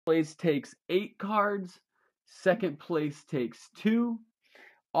place takes 8 cards. Second place takes 2.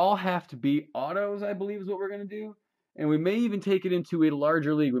 All have to be autos, I believe is what we're going to do. And we may even take it into a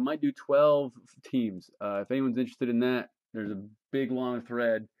larger league. We might do 12 teams. If anyone's interested in that, there's a big long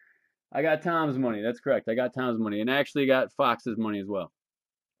thread. I got Tom's money. That's correct. I got Tom's money. And I actually got Fox's money as well.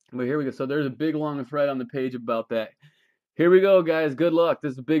 But here we go. So there's a big long thread on the page about that. Here we go, guys. Good luck.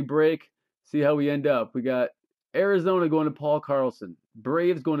 This is a big break. See how we end up. We got Arizona going to Paul Carlson.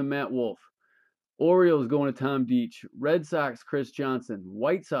 Braves going to Matt Wolff. Orioles going to Tom Deach. Red Sox, Chris Johnson.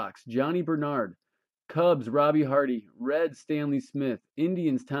 White Sox, Johnny Bernard. Cubs, Robbie Hardy. Reds, Stanley Smith.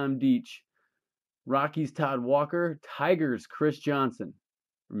 Indians, Tom Deach. Rockies, Todd Walker. Tigers, Chris Johnson.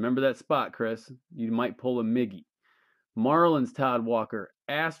 Remember that spot, Chris. You might pull a Miggy. Marlins, Todd Walker.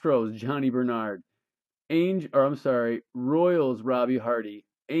 Astros, Johnny Bernard. Royals, Robbie Hardy.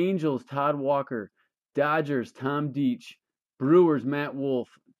 Angels, Todd Walker. Dodgers, Tom Deach. Brewers, Matt Wolff.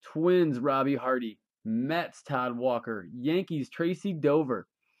 Twins, Robbie Hardy. Mets, Todd Walker. Yankees, Tracy Dover.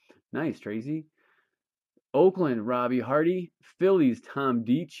 Nice, Tracy. Oakland, Robbie Hardy. Phillies, Tom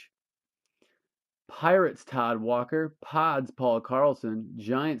Deach. Pirates, Todd Walker. Pods, Paul Carlson.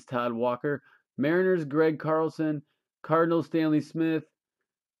 Giants, Todd Walker. Mariners, Greg Carlson. Cardinals, Stanley Smith.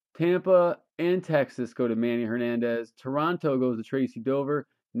 Tampa and Texas go to Manny Hernandez. Toronto goes to Tracy Dover.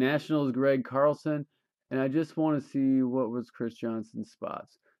 Nationals, Greg Carlson. And I just want to see what was Chris Johnson's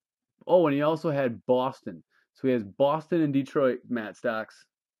spots. Oh, and he also had Boston. So he has Boston and Detroit, Matt Stocks.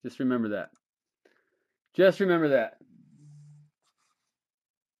 Just remember that. Just remember that.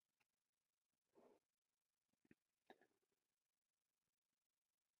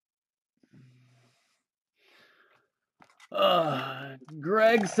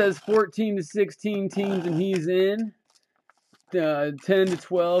 Greg says 14 to 16 teams and he's in. 10 to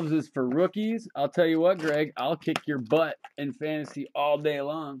 12 is for rookies. I'll tell you what, Greg, I'll kick your butt in fantasy all day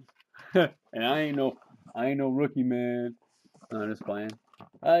long. And I ain't no rookie, man. I'm just playing.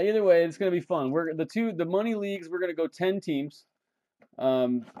 Either way, it's gonna be fun. The money leagues. We're gonna go 10 teams.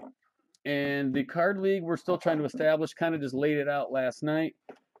 And the card league, we're still trying to establish. Kind of just laid it out last night.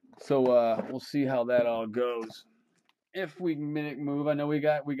 So we'll see how that all goes. If we can move, I know we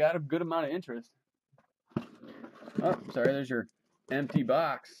got a good amount of interest. Oh, sorry, there's your empty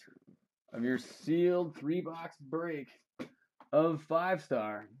box of your sealed 3-box break of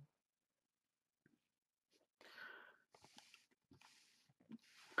 5-star.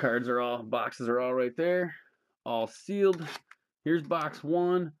 Boxes are all right there, all sealed. Here's box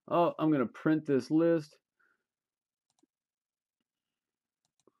 1. Oh, I'm gonna print this list.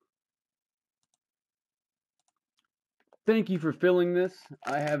 Thank you for filling this.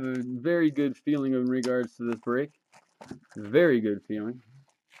 I have a very good feeling in regards to this break. Very good feeling.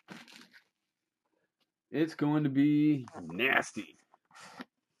 It's going to be nasty.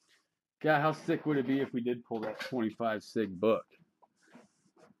 God, how sick would it be if we did pull that 25 sig book?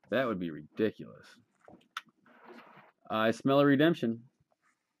 That would be ridiculous. I smell a redemption.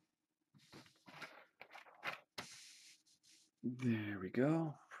 There we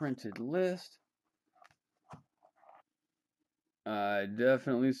go. Printed list. I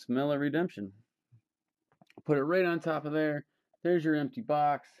definitely smell a redemption. Put it right on top of there. There's your empty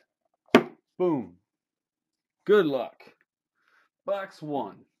box. Boom. Good luck. Box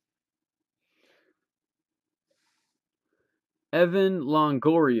 1. Evan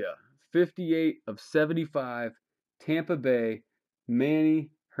Longoria, 58 of 75, Tampa Bay, Manny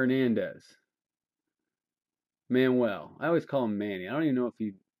Hernandez. Manuel. I always call him Manny. I don't even know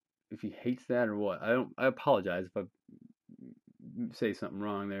if he hates that or what. I apologize if I say something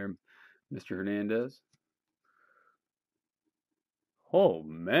wrong there, Mr. Hernandez. Oh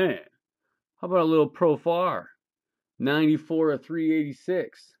man. How about a little Profar? 94 of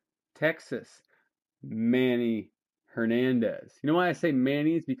 386. Texas. Manny Hernandez. You know why I say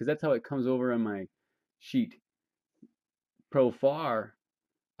Manny? It's because that's how it comes over on my sheet. Profar,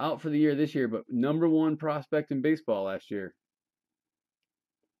 out for the year this year, but #1 prospect in baseball last year.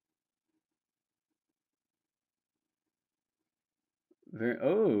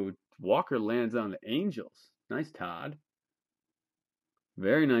 Walker lands on the Angels. Nice, Todd.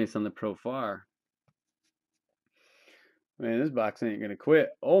 Very nice on the Profar. Man, this box ain't gonna quit.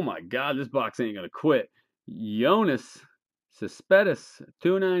 Oh my God, this box ain't gonna quit. Yoenis Cespedes,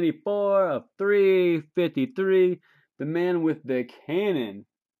 294 of 353. The man with the cannon.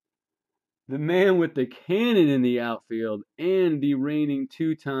 The man with the cannon in the outfield and the reigning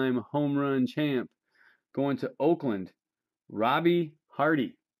 2-time home run champ. Going to Oakland, Robbie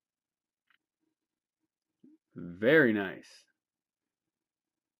Hardy. Very nice.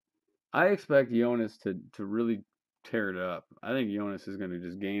 I expect Yoenis to really tear it up. I think Jonas is going to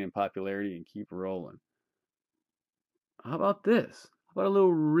just gain in popularity and keep rolling. How about this? How about a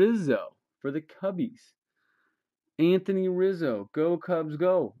little Rizzo for the Cubbies? Anthony Rizzo, go Cubs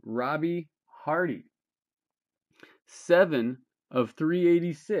go. Robbie Hardy, 7 of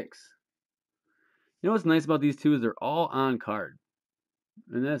 386. You know what's nice about these two is they're all on card,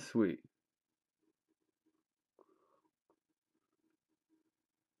 and that's sweet.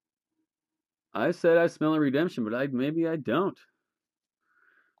 I said I smell a redemption, but maybe I don't.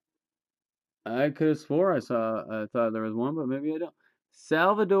 I could have swore I thought there was one, but maybe I don't.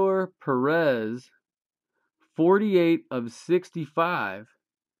 Salvador Perez, 48 of 65.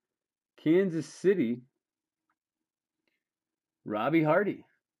 Kansas City, Robbie Hardy.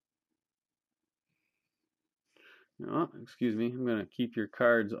 Oh, excuse me. I'm going to keep your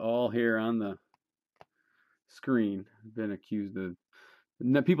cards all here on the screen. I've been accused of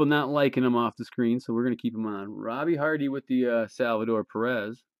people not liking them off the screen, so we're going to keep them on. Robbie Hardy with the Salvador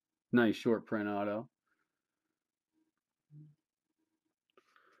Perez. Nice short print auto.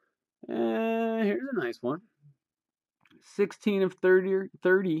 And here's a nice one. 16 of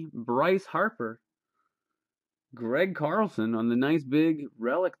 30, Bryce Harper. Greg Carlson on the nice big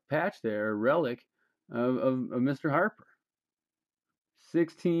relic patch there, relic of Mr. Harper.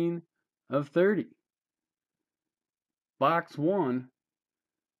 16 of 30. Box 1,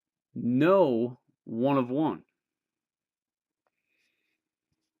 no 1 of 1.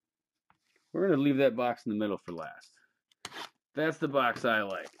 We're going to leave that box in the middle for last. That's the box I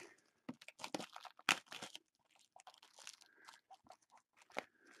like.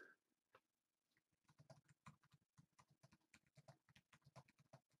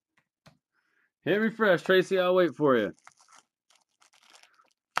 Hit refresh, Tracy. I'll wait for you.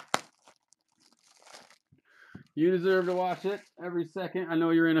 You deserve to watch it every second. I know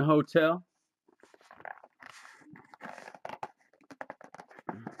you're in a hotel.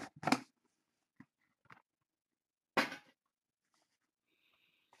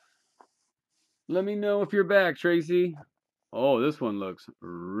 Let me know if you're back, Tracy. Oh, this one looks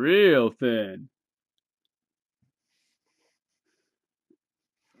real thin.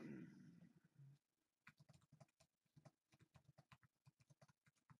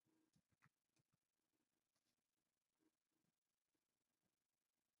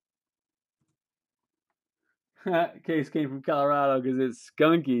 Case came from Colorado because it's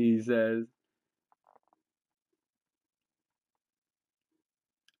skunky, he says.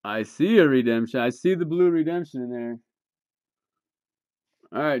 I see a redemption. I see the blue redemption in there.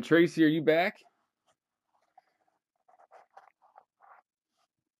 All right, Tracy, are you back?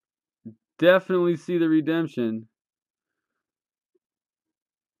 Definitely see the redemption.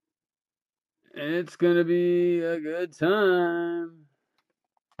 It's going to be a good time.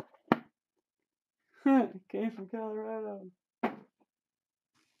 Came from Colorado.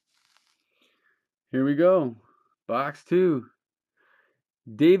 Here we go. Box 2.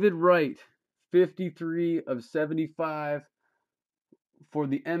 David Wright, 53 of 75 for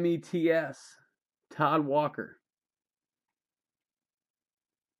the METS. Todd Walker.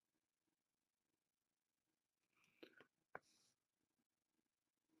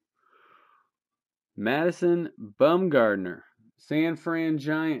 Madison Bumgarner, San Fran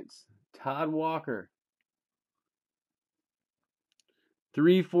Giants. Todd Walker.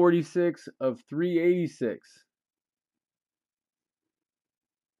 346 of 386.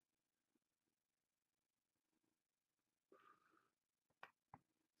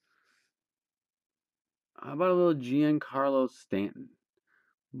 How about a little Giancarlo Stanton?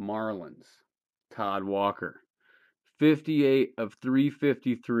 Marlins. Todd Walker. 58 of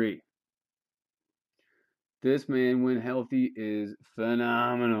 353. This man, when healthy, is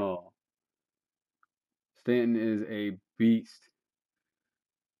phenomenal. Stanton is a beast.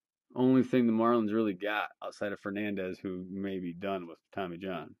 Only thing the Marlins really got outside of Fernandez, who may be done with Tommy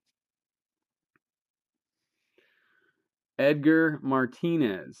John. Edgar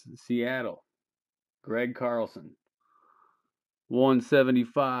Martinez, Seattle. Greg Carlson.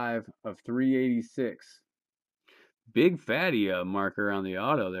 175 of 386. Big fatty marker on the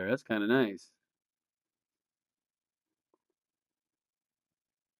auto there. That's kind of nice.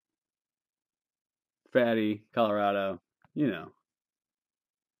 Fatty, Colorado, you know.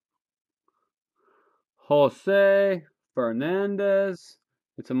 Jose Fernandez.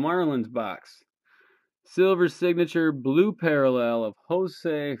 It's a Marlins box. Silver signature, blue parallel of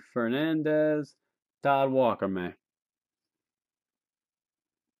Jose Fernandez. Todd Walker, man.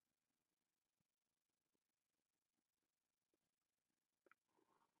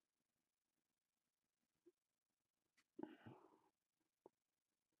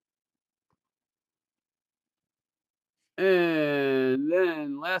 And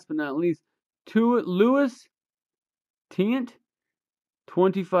then, last but not least, Lewis Tient,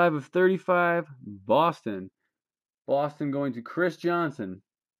 25 of 35, Boston. Boston going to Chris Johnson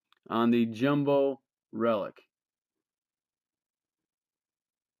on the Jumbo Relic.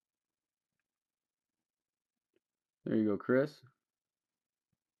 There you go, Chris.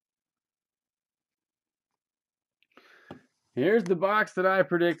 Here's the box that I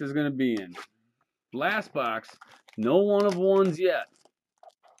predict is going to be in. Last box, no one of ones yet.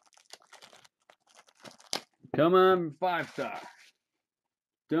 Come on, 5-star.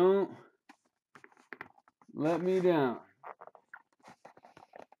 Don't let me down.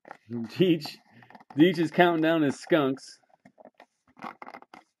 Deech is counting down his skunks.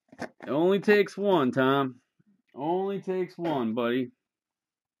 It only takes one, Tom. Only takes one, buddy.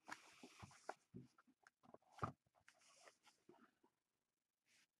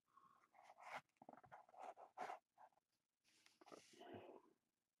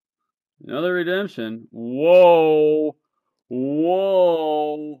 Another redemption. Whoa.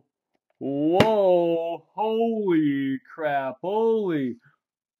 Whoa. Whoa. Holy crap. Holy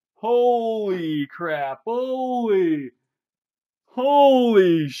crap. Holy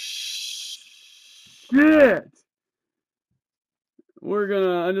shit.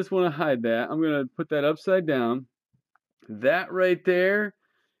 I just want to hide that. I'm going to put that upside down. That right there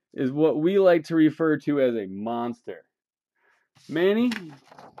is what we like to refer to as a monster. Manny,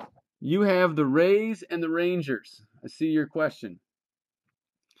 you have the Rays and the Rangers. I see your question.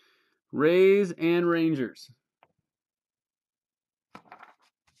 Rays and Rangers.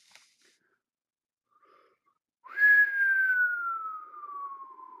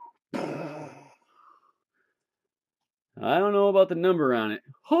 I don't know about the number on it.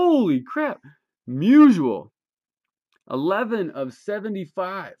 Holy crap. Musial. 11 of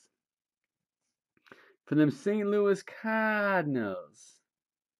 75. For them St. Louis Cardinals.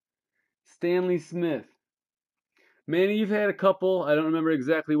 Stanley Smith. Manny, you've had a couple. I don't remember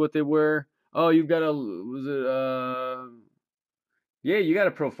exactly what they were. Oh, you've got yeah, you got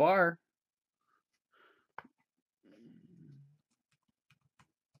a Profar.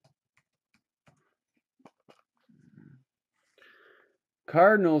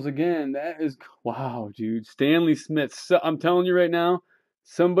 Cardinals again. That is, wow, dude. Stanley Smith. So, I'm telling you right now,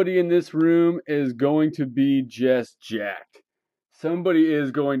 somebody in this room is going to be just jacked. Somebody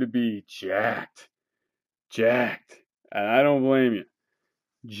is going to be jacked. Jacked. And I don't blame you.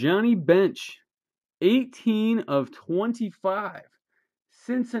 Johnny Bench. 18 of 25.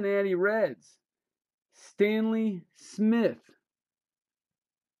 Cincinnati Reds. Stanley Smith.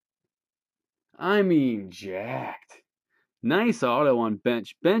 I mean, jacked. Nice auto on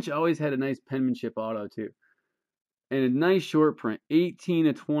Bench. Bench always had a nice penmanship auto, too. And a nice short print. 18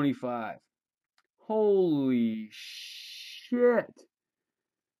 of 25. Holy shit.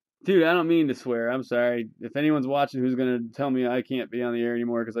 Dude, I don't mean to swear. I'm sorry. If anyone's watching who's going to tell me I can't be on the air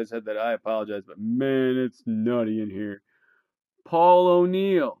anymore because I said that, I apologize. But man, it's nutty in here. Paul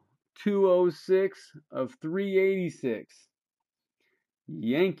O'Neill. 206 of 386.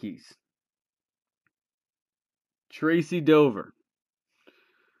 Yankees. Tracy Dover.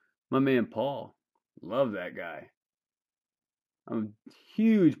 My man Paul. Love that guy. I'm a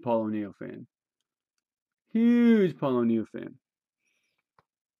huge Paul O'Neill fan. Huge Paul O'Neill fan.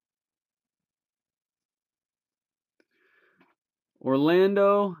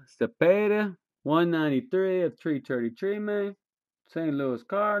 Orlando Cepeda, 193 of 333, man. St. Louis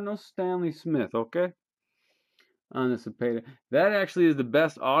Cardinals, Stanley Smith, okay? On the Cepeda. That actually is the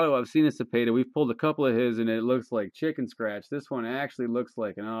best auto I've seen of Cepeda. We've pulled a couple of his, and it looks like chicken scratch. This one actually looks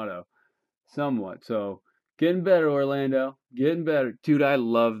like an auto. Somewhat. So, getting better, Orlando. Getting better. Dude, I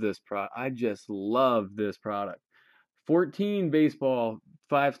love this product. I just love this product. 14 baseball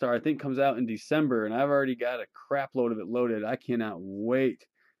 5-star, I think, comes out in December, and I've already got a crap load of it loaded. I cannot wait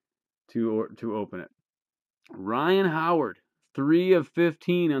to open it. Ryan Howard, 3 of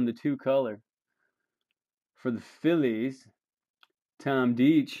 15 on the 2-color. For the Phillies, Tom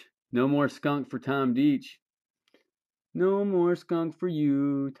Deach. No more skunk for Tom Deach. No more skunk for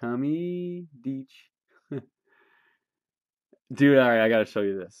you, Tommy Deach. Dude, all right, I got to show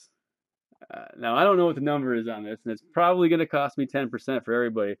you this. Now, I don't know what the number is on this, and it's probably going to cost me 10% for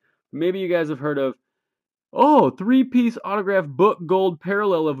everybody. Maybe you guys have heard of, 3-piece autograph book gold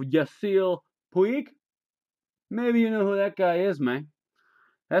parallel of Yasiel Puig. Maybe you know who that guy is, man.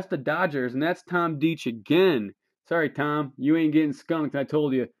 That's the Dodgers, and that's Tom Deach again. Sorry, Tom, you ain't getting skunked. I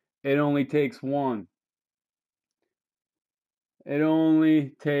told you, it only takes one. It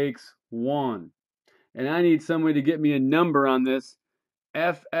only takes one. And I need somebody to get me a number on this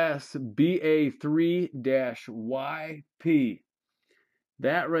FSBA3-YP.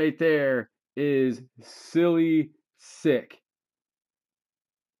 That right there is silly sick.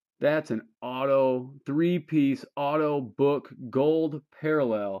 That's an auto, 3-piece auto book gold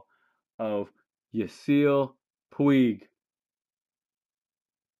parallel of Yasiel Puig.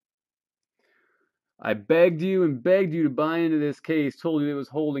 I begged you and begged you to buy into this case, told you it was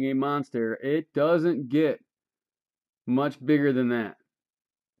holding a monster. It doesn't get much bigger than that.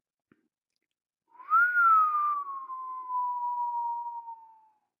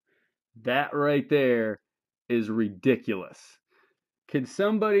 That right there is ridiculous. Can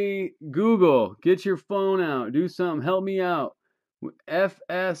somebody Google, get your phone out, do something, help me out.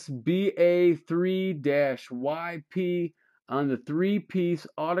 FSBA3-YP on the 3-piece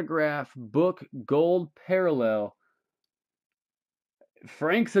autograph book gold parallel.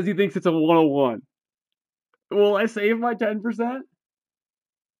 Frank says he thinks it's a 101. Will I save my 10%?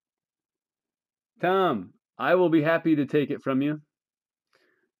 Tom, I will be happy to take it from you.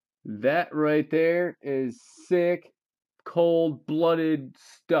 That right there is sick, cold-blooded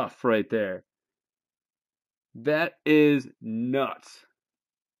stuff right there. That is nuts.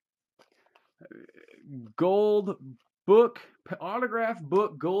 Gold book, autograph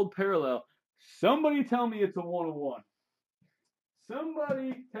book, gold parallel. Somebody tell me it's a 101.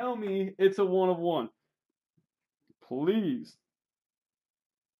 Somebody tell me it's a 101. Please.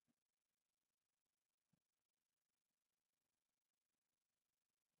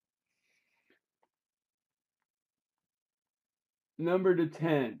 Number to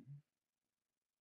 10.